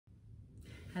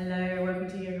Hello, welcome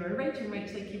to Yoga and Rachel. Rach,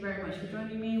 thank you very much for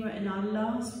joining me. We're in our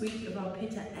last week of our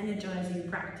Pitta energizing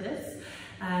practice.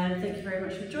 Thank you very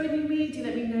much for joining me. Do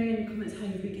let me know in the comments how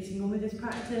you've been getting on with this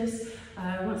practice.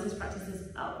 Once this practice is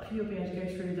up, you'll be able to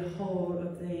go through the whole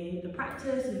of the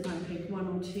practice, and you might pick one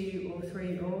or two or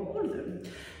three or all of them.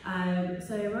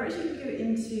 So we're actually going to go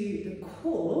into the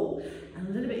core and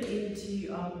a little bit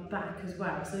into our back as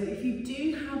well. So if you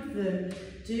do have them,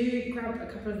 do grab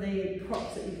a couple of the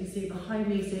props that you can see behind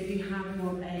me. So if you have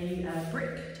more a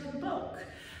brick type of block.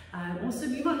 Also,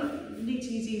 you might not need to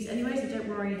use these anyway, so don't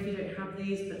worry if you don't have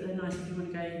these, but they're nice if you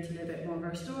want to go into a little bit more of a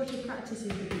restorative practice,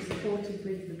 if you can be supported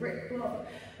with the brick block,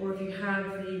 or if you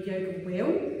have the yoga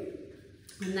wheel.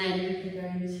 And then you can go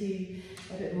into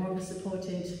a bit more of a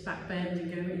supported back bend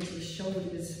and go into the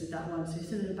shoulders with that one. So you're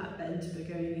still in the back bend, but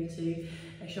going into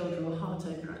a shoulder or heart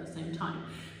opener at the same time.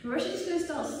 We're actually just going to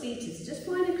start seated. So just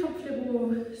find a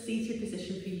comfortable seated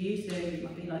position for you. So you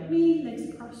might be like me,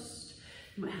 legs crossed.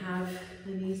 You might have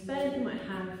the knees bent, you might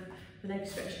have the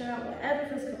legs stretched out, whatever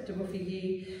feels comfortable for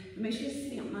you. And make sure you're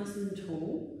sitting up nice and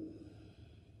tall.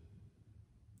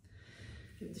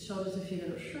 Give the shoulders a few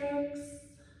little shrugs.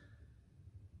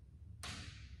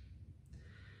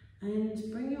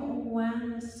 And bring your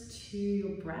awareness to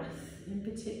your breath, in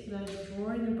particular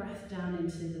drawing the breath down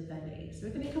into the belly. So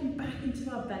we're going to come back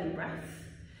into our belly breath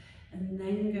and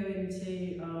then go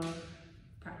into our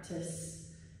practice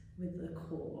with the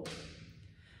core.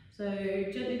 So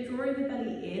gently drawing the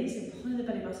belly in, so pulling the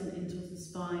belly button in towards the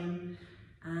spine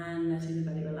and letting the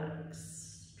belly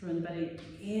relax. Drawing the belly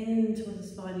in towards the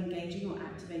spine, engaging or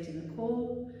activating the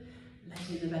core,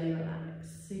 letting the belly relax.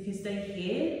 So you can stay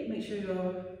here, make sure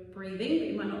you're breathing, but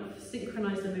you might not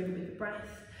synchronize the movement with the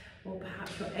breath, or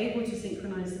perhaps you're able to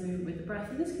synchronize the movement with the breath,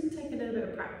 and this can take a little bit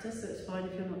of practice, so it's fine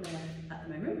if you're not there at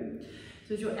the moment.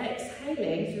 So as you're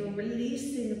exhaling, so you're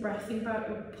releasing the breath, think about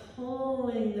you're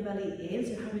pulling the belly in,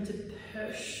 so you're having to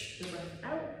push the breath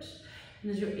out,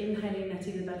 and as you're inhaling,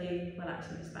 letting the belly relax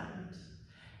and expand.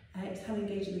 Exhale,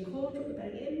 engaging the core, drop the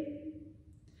belly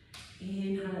in,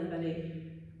 inhale, the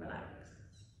belly relax.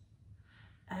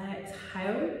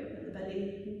 Exhale, let the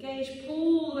belly engage,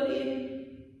 pull the belly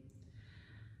in,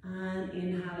 and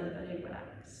inhale, let the belly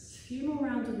relax. A few more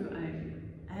rounds on your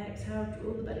own. Exhale,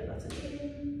 draw the belly button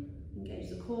in, engage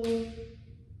the core,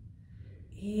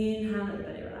 inhale, let the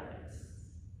belly relax.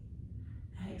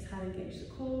 Exhale, engage the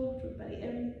core, draw the belly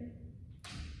in,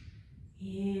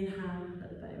 inhale, let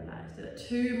the belly relax. Do that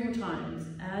 2 more times.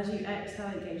 As you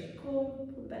exhale, engage the core,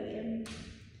 pull the belly in,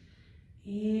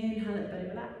 inhale, let the belly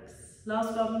relax.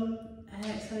 Last one,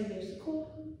 exhale, engage the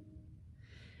core,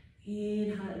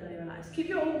 inhale, let the belly relax. Keep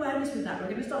your awareness with that. We're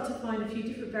going to start to find a few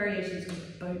different variations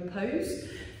of boat pose.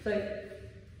 So,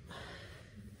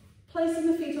 placing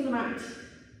the feet on the mat,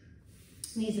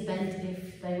 knees are bent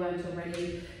if they weren't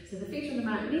already. So the feet on the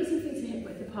mat, knees and feet are hip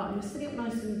width apart, and you're sitting up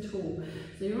nice and tall.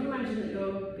 So you want to imagine that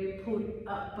you're being pulled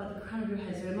up by the crown of your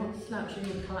head, so you're not slouching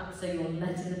or collapsing or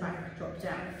letting the back drop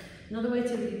down. Another way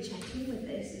to really check in with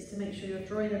this is to make sure you're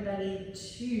drawing the belly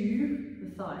to the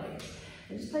thighs.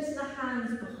 And just placing the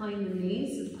hands behind the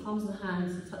knees, so the palms of the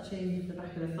hands are touching the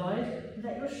back of the thighs.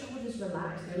 Let your shoulders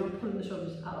relax, so you're not pulling the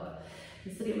shoulders up.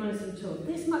 And sitting up nice and tall.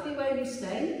 This might be where you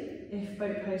stay if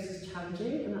boat pose is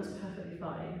challenging, and that's perfectly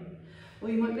fine. Or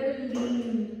you might be able to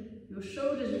lean your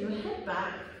shoulders and your head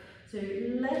back, so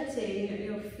letting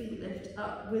your feet lift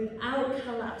up without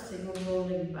collapsing or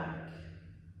rolling back.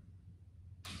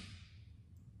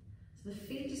 So the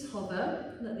feet just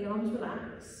hover, let the arms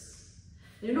relax.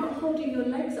 You're not holding your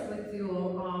legs up with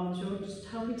your arms, you're just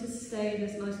helping to stay in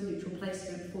this nice neutral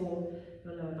placement for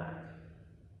your lower back.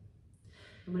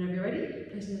 And whenever you're ready,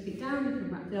 placing the feet down, you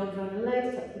can wrap the arms around the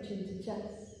legs, tuck the chin to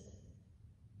chest.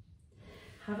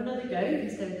 Have another go, you can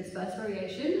stay with this first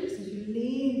variation. So as you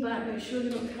lean back, make sure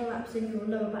you're not collapsing your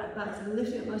lower back, so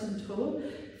lifting up nice and tall.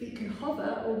 Feet can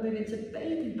hover or move into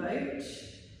baby boat.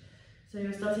 So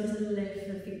you're starting to lift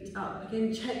the feet up.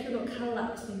 Again, check you're not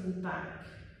collapsing back.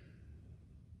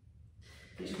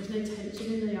 Make sure there's no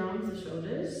tension in the arms and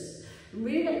shoulders. And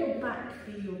really let your back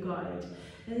be your guide.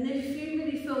 And if you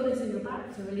really feel this in your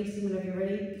back, so releasing whenever you're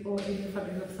ready, or in the front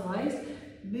of your thighs,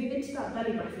 move into that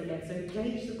belly breath again. So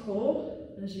engage the core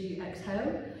as you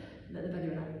exhale, let the belly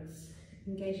relax.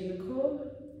 Engage in the core,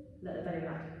 let the belly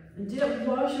relax. And do that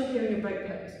whilst you're here in your boat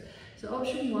pose. So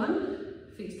option 1,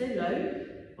 feet stay low.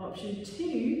 Option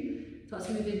 2, start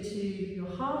to move into your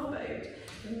half boat.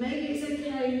 And maybe it's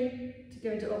okay to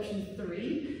go into option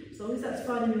 3, as long as that's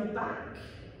fine in your back,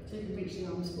 so you can reach the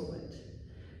arms forward.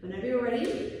 Whenever you're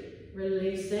ready,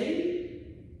 releasing,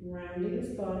 rounding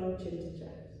the spine, chin to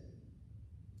chest.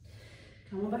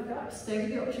 Come on back up, stay with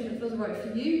the option that feels right for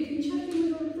you. You can check in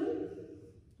with all of them.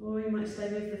 Or you might stay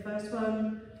with the first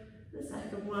one, the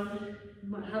second one, you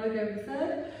might have a go with the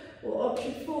third. Or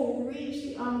option 4, reach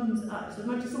the arms up. So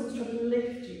imagine someone's trying to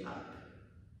lift you up.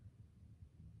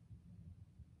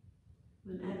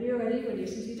 Whenever you're ready,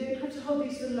 release. So you don't have to hold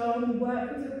these for long.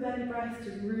 Work with your belly breath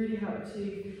to really help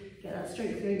to get that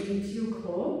strength going into your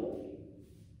core.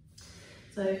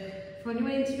 So find your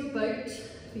way into your boat,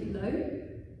 feet low,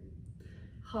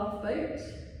 half boat.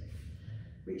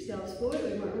 Reach the arms forward, or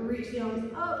you might reach the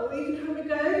arms up, or you can have a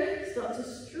go. Start to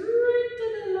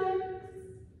straighten the legs.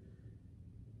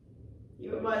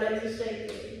 My legs are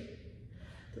shaking.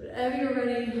 So whenever you're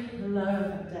ready, lower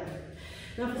back down.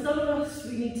 Now for some of us,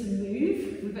 we need to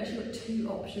move. We've actually got 2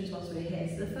 options whilst we're here.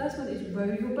 So the first one is row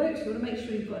your boat. So you want to make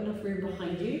sure you've got enough room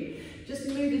behind you. Just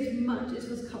move as much as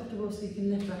was comfortable so you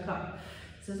can lift back up.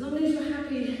 So as long as you're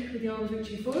happy with the arms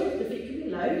reaching forward, the feet can be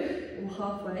low or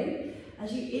halfway.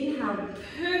 As you inhale,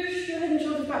 push your head and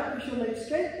shoulders back, push your legs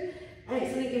straight.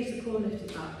 Exhale, engage the core, lift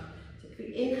it up. So if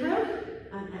we inhale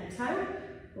and exhale,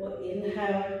 or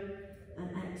inhale and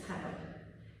exhale.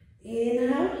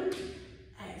 Inhale,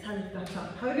 exhale, lift back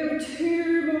up. Have a go with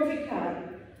 2 more if you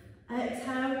can.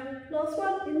 Exhale, last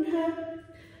one, inhale.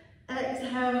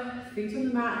 Exhale, feet on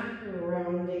the mat,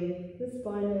 rounding the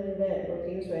spine a little bit,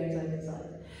 rocking swaying side to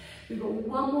side. We've got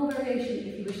one more variation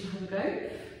if you wish to have a go.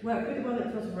 Work with the one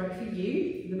that feels right for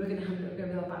you, then we're going to have a go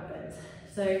with our back bends.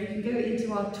 So we can go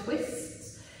into our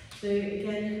twists. So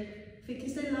again, feet can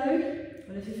stay low,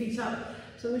 or lift your feet up.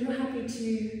 So as long as you're happy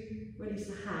to release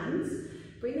the hands,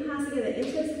 bring the hands together,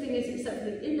 interlace the fingers except for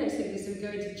the index fingers, so we go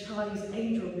into Charlie's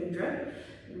Angel Mudra.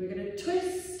 And we're going to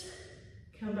twist,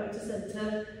 come back to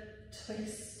centre,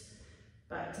 twist,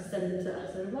 back to centre.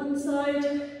 So one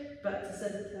side, back to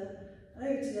centre,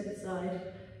 over to the other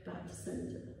side, back to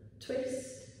centre.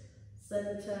 Twist,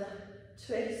 centre,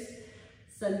 twist,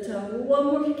 centre. One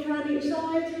more if you can each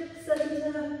side,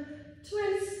 centre,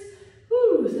 twist,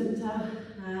 centre,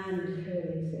 and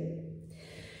releasing.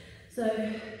 So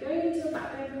going into a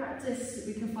back bend practice,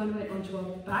 we can find a way onto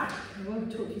our back. I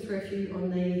won't talk you through a few on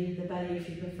the belly if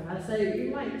you prefer. So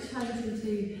you might turn this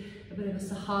into a bit of a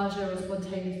sahaja or a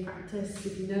spontaneous practice.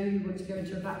 If you know you want to go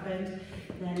into a back bend,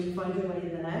 then find your way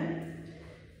there.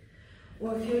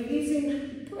 Or if you're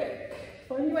using brick,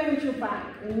 find your way onto your back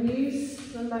and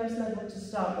use the lowest level to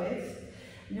start with.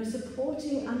 And you're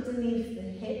supporting underneath the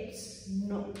hips,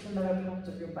 not the lower part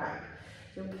of your back.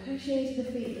 So you're pushing into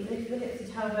the feet, lift the hips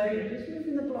to tailbone, and just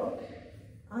moving the block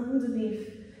underneath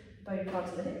both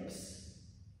parts of the hips.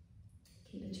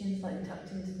 Keep the chin slightly tucked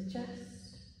into the chest.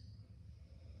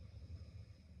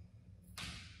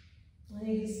 And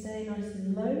you can stay nice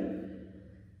and low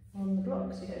on the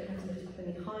block, so you don't have to lift up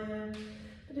any higher.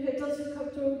 But if it does feel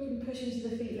comfortable, you can push into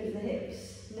the feet, lift the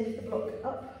hips, lift the block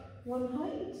up one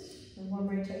height and one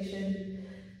rotation,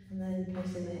 and then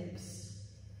placing the hips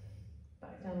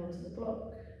back down onto the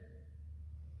block.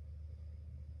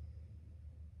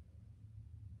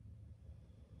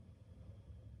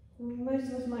 Most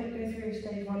of us might go through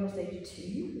stage 1 or stage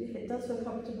 2. If it does feel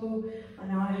comfortable, I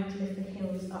know I have to lift the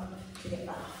heels up to get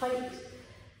that height.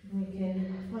 And we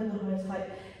can find the highest height.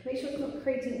 Make sure it's not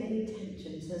creating any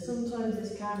tension. So sometimes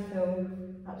this can feel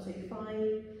absolutely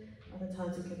fine. Other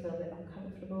times it can feel a bit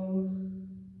uncomfortable.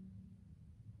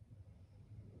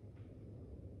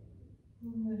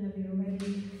 Whenever you're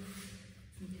ready,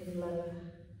 you can lower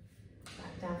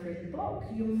back down through the block.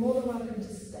 You're more than welcome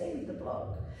to stay with the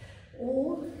block,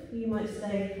 or you might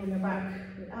stay on your back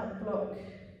without the block,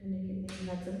 and you can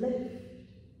inhale to lift,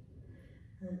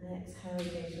 and exhale,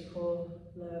 engage the core,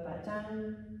 lower back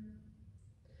down,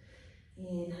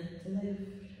 inhale to lift,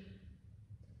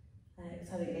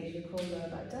 exhale, engage the core, lower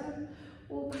back down.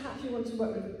 Or perhaps you want to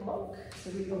work with the block, so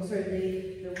we also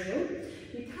the wheel.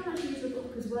 You can actually use the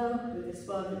block as well with this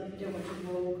one if you don't want to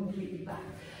roll completely back.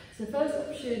 So the first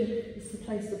option is to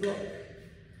place the block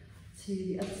to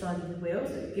the other side of the wheel,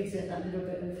 so it gives it that little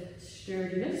bit of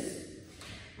sturdiness.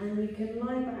 And we can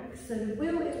lie back, so the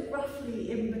wheel is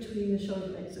roughly in between the shoulder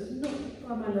blades, so it's not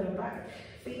by my lower back.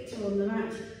 Feet are on the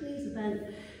mat, knees are bent,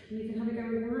 and you can have a go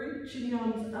reaching the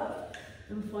arms up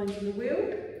and finding the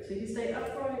wheel. So you can stay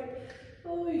upright,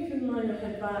 or you can lie your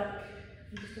head back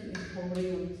and just gently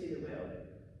holding onto the wheel.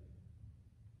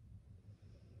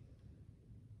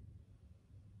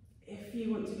 If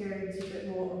you want to go into a bit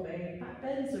more of a back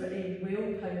bend, so a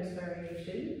wheel pose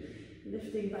variation,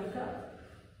 lifting back up,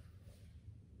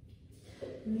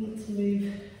 you need to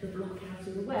move the block out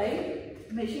of the way.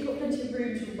 Make sure you've got plenty of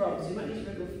room to roll, so you might need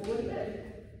to wiggle forward a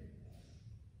bit.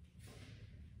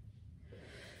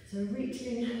 So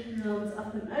reaching the arms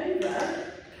up and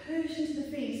over, push into the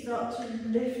feet, start to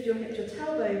lift your hip to your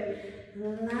tailbone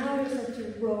and allow yourself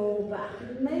to roll back.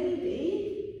 And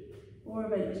maybe, or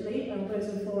eventually, elbows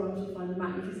and forearms will find the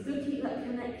mat. You can still keep that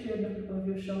connection of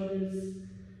your shoulders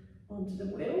onto the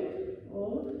wheel,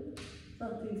 or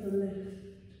something to lift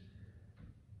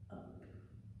up.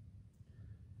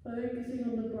 Focusing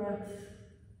on the breath,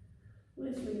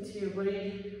 listening to your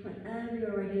body. Whenever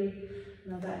you're ready,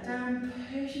 now back down,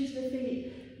 push into the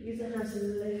feet. Use the hands to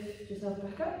lift yourself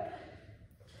back up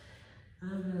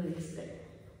and release it.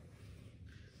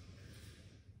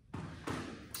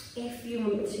 If you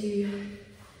want to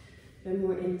go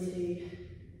more into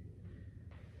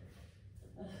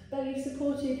a belly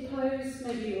supported pose,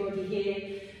 maybe you're already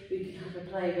here, we can have a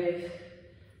play with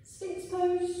Sphinx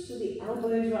pose, so the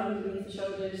elbows right underneath the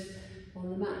shoulders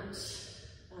on the mat,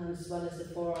 as well as the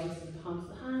forearms and the palms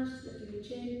of the hands, lifting the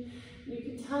chin. You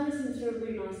can turn this into a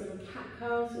really nice little cat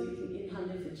curl, so you can inhale,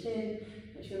 lift the chin,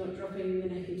 make sure you're not dropping the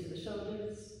neck into the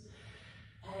shoulders.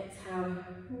 Exhale,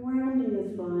 rounding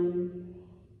the spine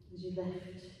as you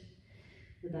lift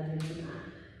the belly to the mat.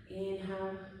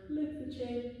 Inhale, lift the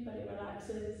chin, belly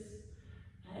relaxes.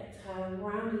 Exhale,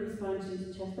 rounding the spine to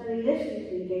the chest, belly lifting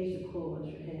to engage the core once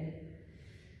you're here.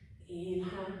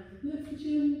 Inhale, lift the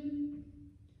chin,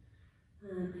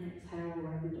 and exhale,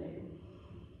 rounding.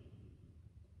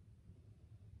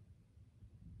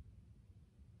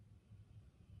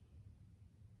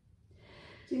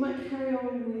 So you might carry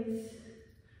on with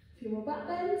a few more back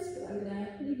bends, but I'm going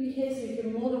to leave you here so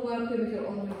you're more than welcome. If you're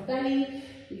on your belly,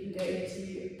 you can go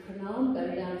into pranam,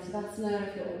 belly down savasana.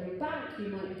 If you're on your back, you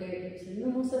might go into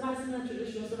normal savasana,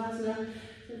 traditional savasana.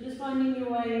 So just finding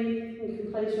your way. You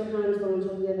can place your hands one on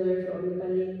top of the other if you're on your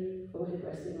belly, forehead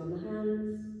resting on the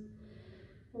hands.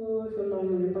 Or if you're lying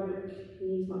on your back,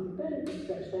 knees might be bent and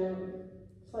stretched out.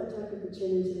 Slight tuck of the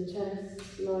chin into the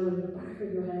chest, lying on the back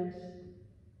of your head.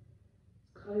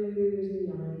 Closing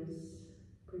the eyes,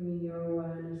 bringing your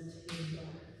awareness to your breath.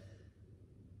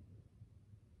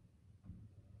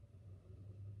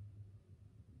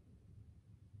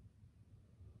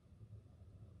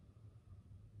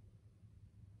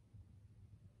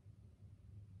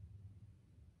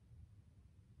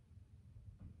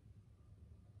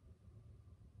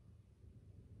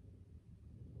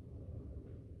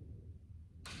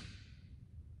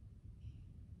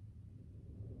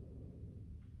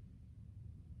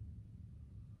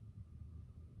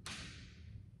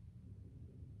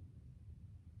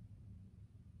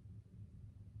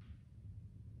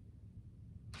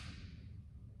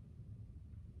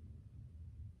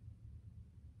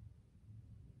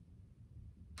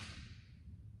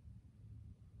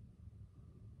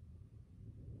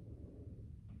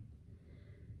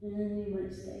 And you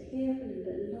might stay here for a little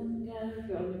bit longer. If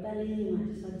you're on your belly, you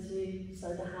might decide to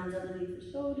slide the hands underneath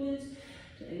the shoulders,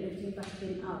 gently lifting back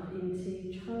in up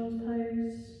into child's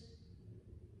pose.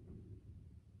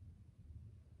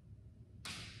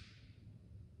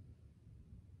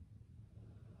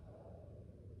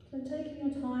 So taking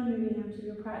your time moving out of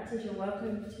your practice, you're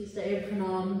welcome to stay in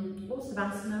pranam or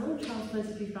savasana or child's pose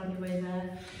if you found your way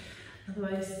there.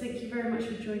 Otherwise, thank you very much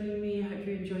for joining me. I hope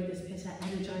you enjoyed this Pitta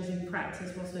energizing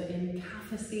practice whilst we're in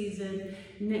Kapha season.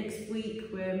 Next week,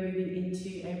 we're moving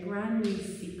into a brand new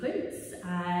sequence,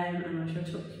 and I shall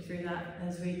talk you through that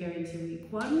as we go into week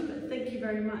 1. But thank you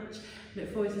very much.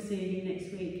 Look forward to seeing you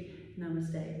next week.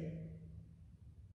 Namaste.